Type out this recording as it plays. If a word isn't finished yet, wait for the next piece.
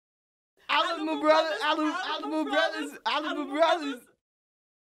Alamo Brothers, Alamo Brothers, Alamo Brothers.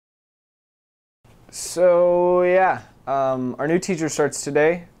 So yeah, our new teacher starts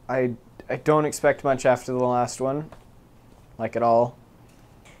today. I don't expect much after the last one, like at all.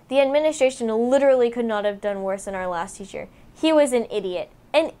 The administration literally could not have done worse than our last teacher. He was an idiot.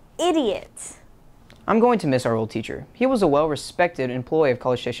 An idiot. I'm going to miss our old teacher. He was a well-respected employee of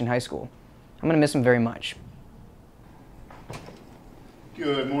College Station High School. I'm going to miss him very much.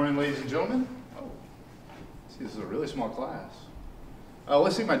 Good morning, ladies and gentlemen. Oh, see, this is a really small class.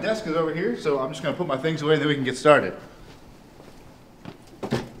 Let's see, my desk is over here, so I'm just going to put my things away, then we can get started.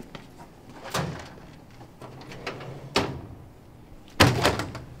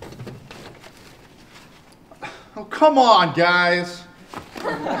 Oh, come on, guys.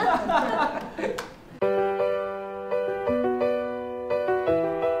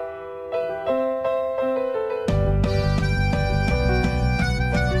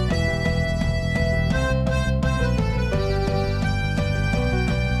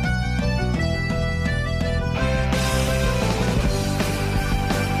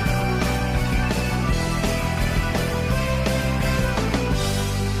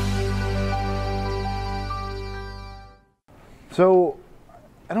 So,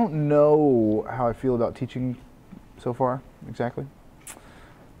 I don't know how I feel about teaching so far, exactly.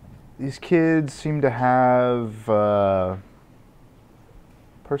 These kids seem to have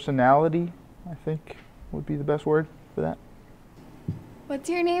personality, I think would be the best word for that. What's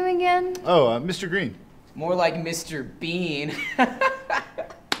your name again? Oh, Mr. Green. More like Mr. Bean.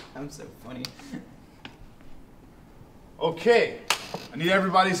 I'm so funny. Okay, I need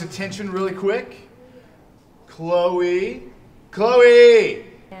everybody's attention really quick. Chloe. Chloe!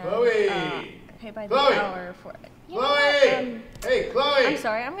 Yeah. Chloe! Pay by Chloe! the hour for it. Chloe! Hey, Chloe! I'm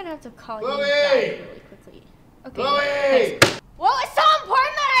sorry, I'm gonna have to call Chloe! you back really quickly. Okay. Chloe! What was so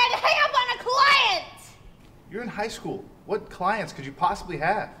important that I had to hang up on a client? You're in high school. What clients could you possibly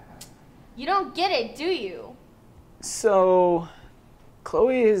have? You don't get it, do you? So,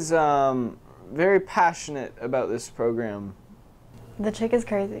 Chloe is very passionate about this program. The chick is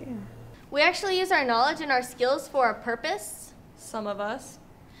crazy. We actually use our knowledge and our skills for a purpose. Some of us.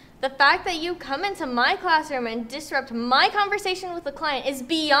 The fact that you come into my classroom and disrupt my conversation with the client is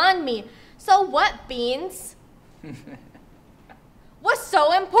beyond me. So what, Beans? What's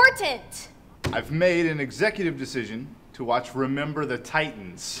so important? I've made an executive decision to watch Remember the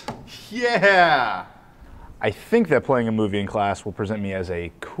Titans. Yeah! I think that playing a movie in class will present me as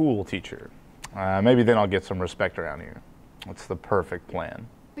a cool teacher. Maybe then I'll get some respect around here. That's the perfect plan.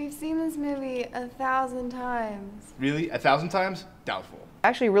 We've seen this movie 1,000 times. Really? 1,000 times? Doubtful. I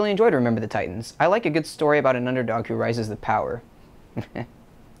actually really enjoyed Remember the Titans. I like a good story about an underdog who rises to power. You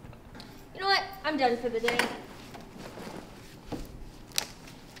know what? I'm done for the day.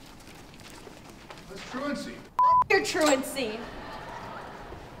 That's truancy. Your truancy.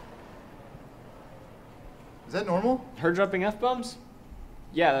 Is that normal? Her dropping F-bombs?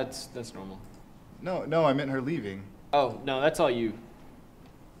 Yeah, that's normal. No, I meant her leaving. Oh, no, that's all you.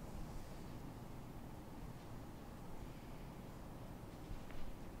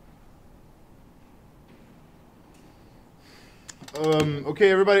 Okay,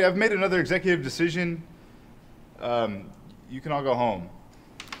 everybody, I've made another executive decision. You can all go home.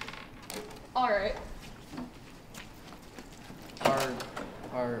 All right.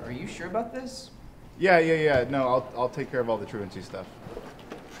 Are you sure about this? Yeah. No, I'll take care of all the truancy stuff.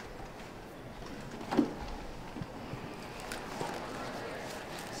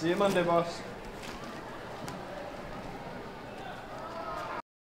 See you Monday, boss.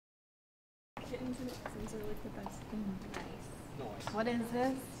 What is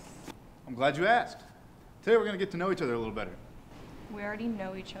this? I'm glad you asked. Today we're going to get to know each other a little better. We already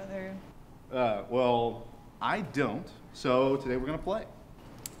know each other. Well, I don't, so today we're going to play.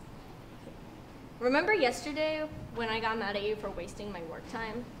 Remember yesterday when I got mad at you for wasting my work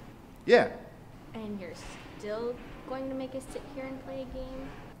time? Yeah. And you're still going to make us sit here and play a game?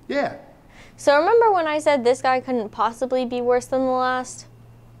 Yeah. So remember when I said this guy couldn't possibly be worse than the last?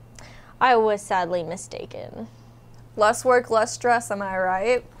 I was sadly mistaken. Less work, less stress, am I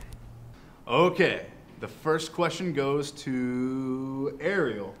right? Okay, the first question goes to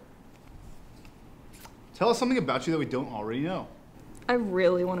Ariel. Tell us something about you that we don't already know. I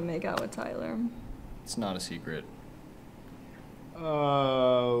really want to make out with Tyler. It's not a secret.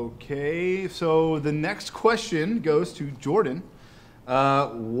 Okay, so the next question goes to Jordan.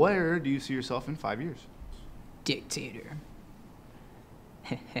 Where do you see yourself in 5 years? Dictator.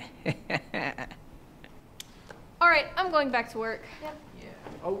 All right, I'm going back to work. Yep. Yeah.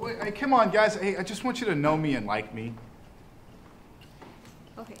 Oh, wait, come on, guys. Hey, I just want you to know me and like me.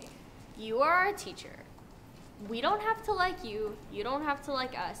 Okay. You are our teacher. We don't have to like you, you don't have to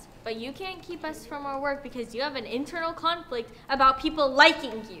like us, but you can't keep us from our work because you have an internal conflict about people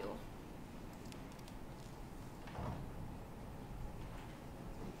liking you.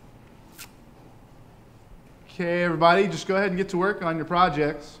 Okay, everybody, just go ahead and get to work on your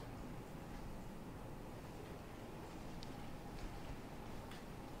projects.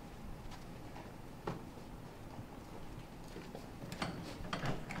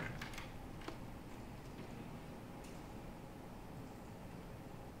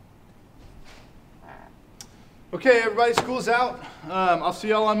 Okay, everybody, school's out. I'll see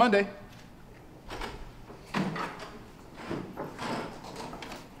y'all on Monday.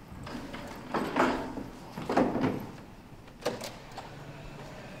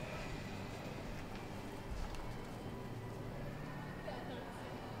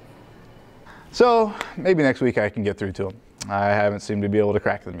 So maybe next week I can get through to them. I haven't seemed to be able to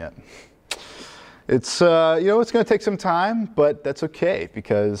crack them yet. It's, it's going to take some time, but that's okay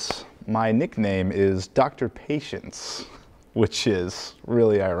because my nickname is Dr. Patience, which is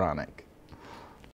really ironic.